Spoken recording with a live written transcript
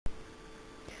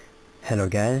Hello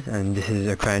guys, and this is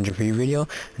a CryEngine free video,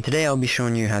 and today I'll be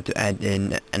showing you how to add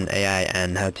in an AI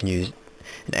and how to use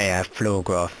an AI flow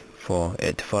graph for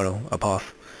it to follow a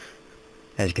path.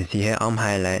 As you can see here, I'm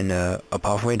highlighting a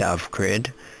pathway that I've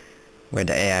created where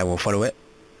the AI will follow it.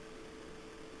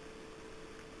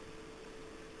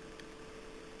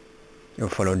 It will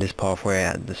follow this pathway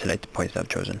at the selected points that I've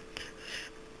chosen.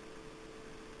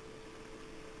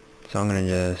 So I'm going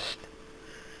to just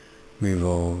move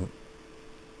over,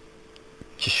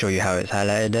 just show you how it's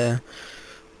highlighted there,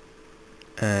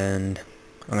 and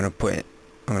I'm gonna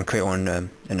create one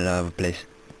in another place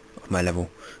of my level.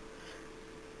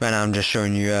 Right now I'm just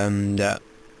showing you that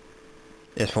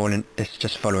it's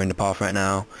just following the path right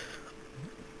now.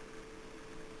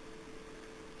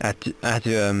 I had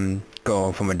to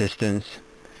go from a distance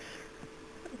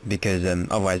because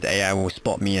otherwise the AI will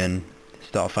spot me and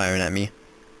start firing at me.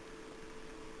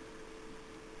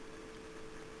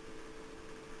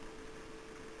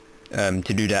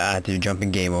 To do that I had to jump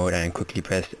in game mode and quickly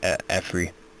press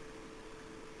F3,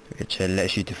 which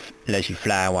lets you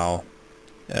fly while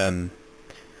the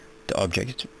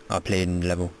objects are played in the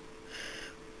level.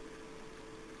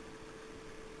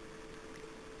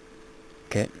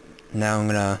 Okay, now I'm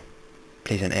gonna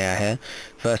place an AI here.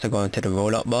 First I go into the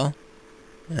roll up bar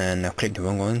and I've clicked the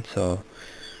wrong one, so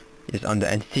it's under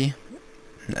entity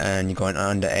and you go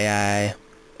under AI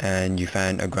and you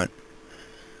find a grunt.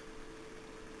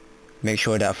 Make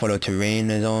sure that follow terrain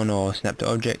is on, or snap to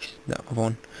objects, that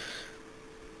one.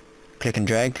 Click and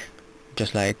drag,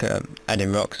 just like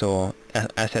adding rocks or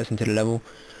assets into the level,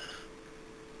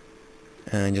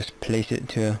 and just place it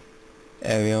to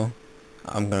area.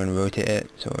 I'm going to rotate it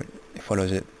so it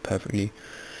follows it perfectly.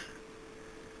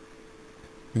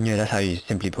 Yeah, that's how you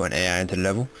simply put an AI into the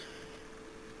level.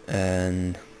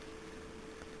 And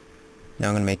now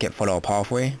I'm going to make it follow a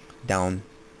pathway down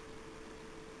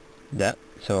that.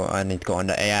 So I need to go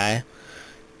under AI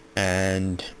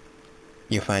and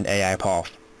you'll find AI path.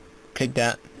 Click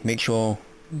that, make sure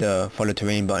the follow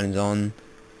terrain button is on,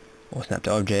 or snap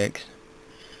to objects,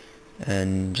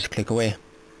 and just click away.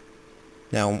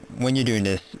 Now when you're doing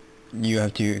this you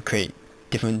have to create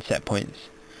different set points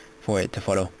for it to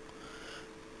follow.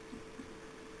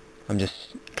 I'm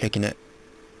just clicking it.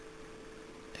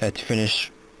 To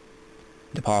finish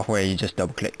the pathway you just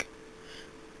double click.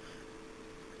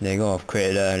 There you go, I've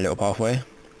created a little pathway,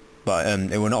 but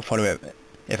it will not follow it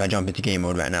if I jump into game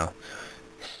mode right now.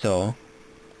 So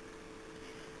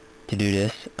to do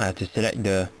this I have to select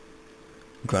the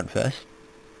grunt first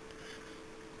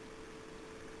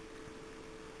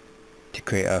to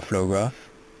create a flow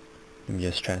graph. Let me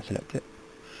just try and select it.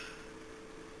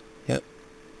 Yep.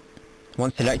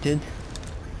 Once selected,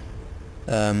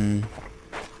 yeah,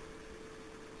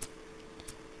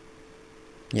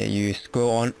 you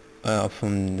scroll on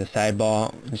from the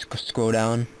sidebar, just scroll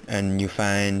down and you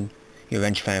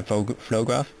eventually find flow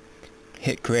graph.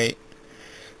 Hit create,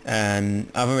 and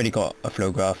I've already got a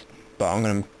flow graph, but I'm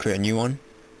gonna create a new one.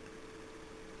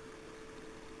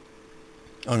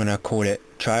 I'm gonna call it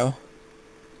trial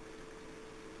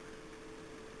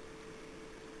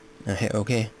and hit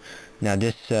OK. Now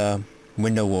this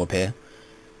window will appear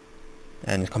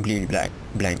and it's completely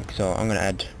blank, so I'm gonna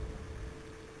add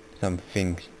some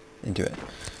things into it.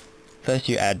 First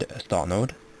you add a start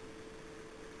node,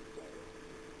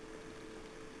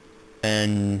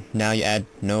 and now you add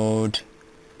node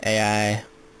AI,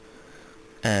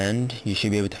 and you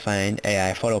should be able to find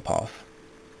AI follow path,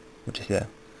 which is there.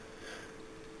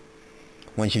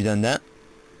 Once you've done that,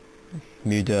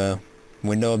 move the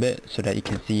window a bit so that you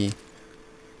can see.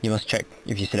 You must check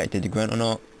if you selected the grunt or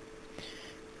not.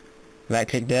 Right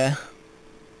click there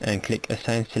and click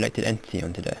assign selected entity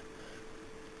onto there.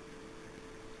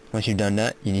 Once you've done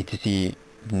that, you need to see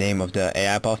the name of the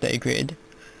AI path that you created.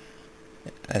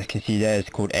 As you can see there, it's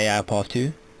called AI path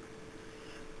 2.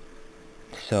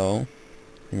 So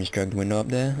let me just drag the window up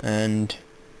there and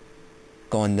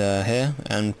go under here,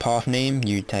 and path name,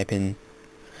 you type in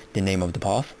the name of the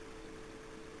path,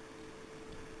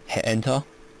 hit enter,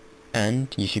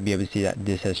 and you should be able to see that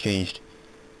this has changed.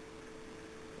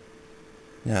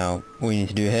 Now all you need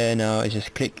to do here now is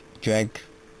just drag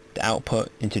the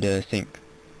output into the sync.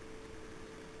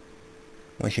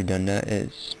 Once you've done that,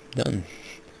 it's done.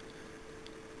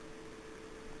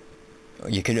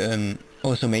 You could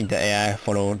also make the AI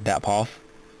follow that path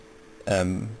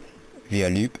via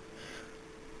loop,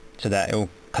 so that it will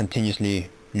continuously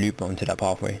loop onto that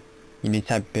pathway. You need to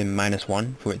type in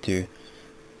 -1 for it to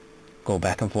go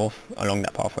back and forth along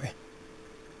that pathway.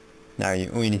 Now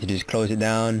all you need to do is close it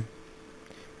down,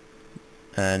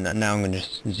 and now I'm going to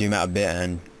just zoom out a bit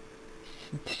and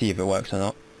to see if it works or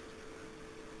not.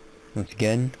 Once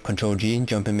again, Control G,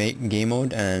 jump and make game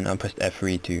mode, and I pressed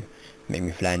F3 to make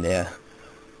me fly in the air.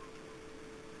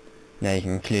 Now you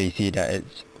can clearly see that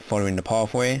it's following the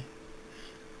pathway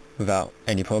without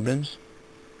any problems,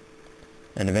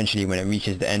 and eventually when it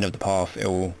reaches the end of the path it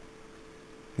will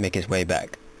make its way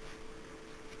back.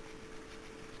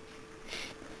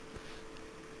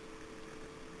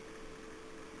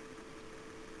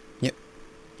 Yep,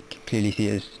 you can clearly see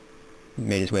it's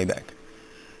made its way back.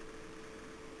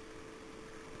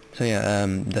 So yeah,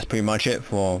 that's pretty much it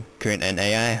for creating an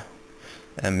AI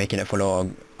and making it follow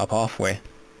a pathway.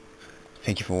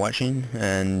 Thank you for watching,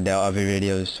 and there are other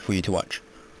videos for you to watch.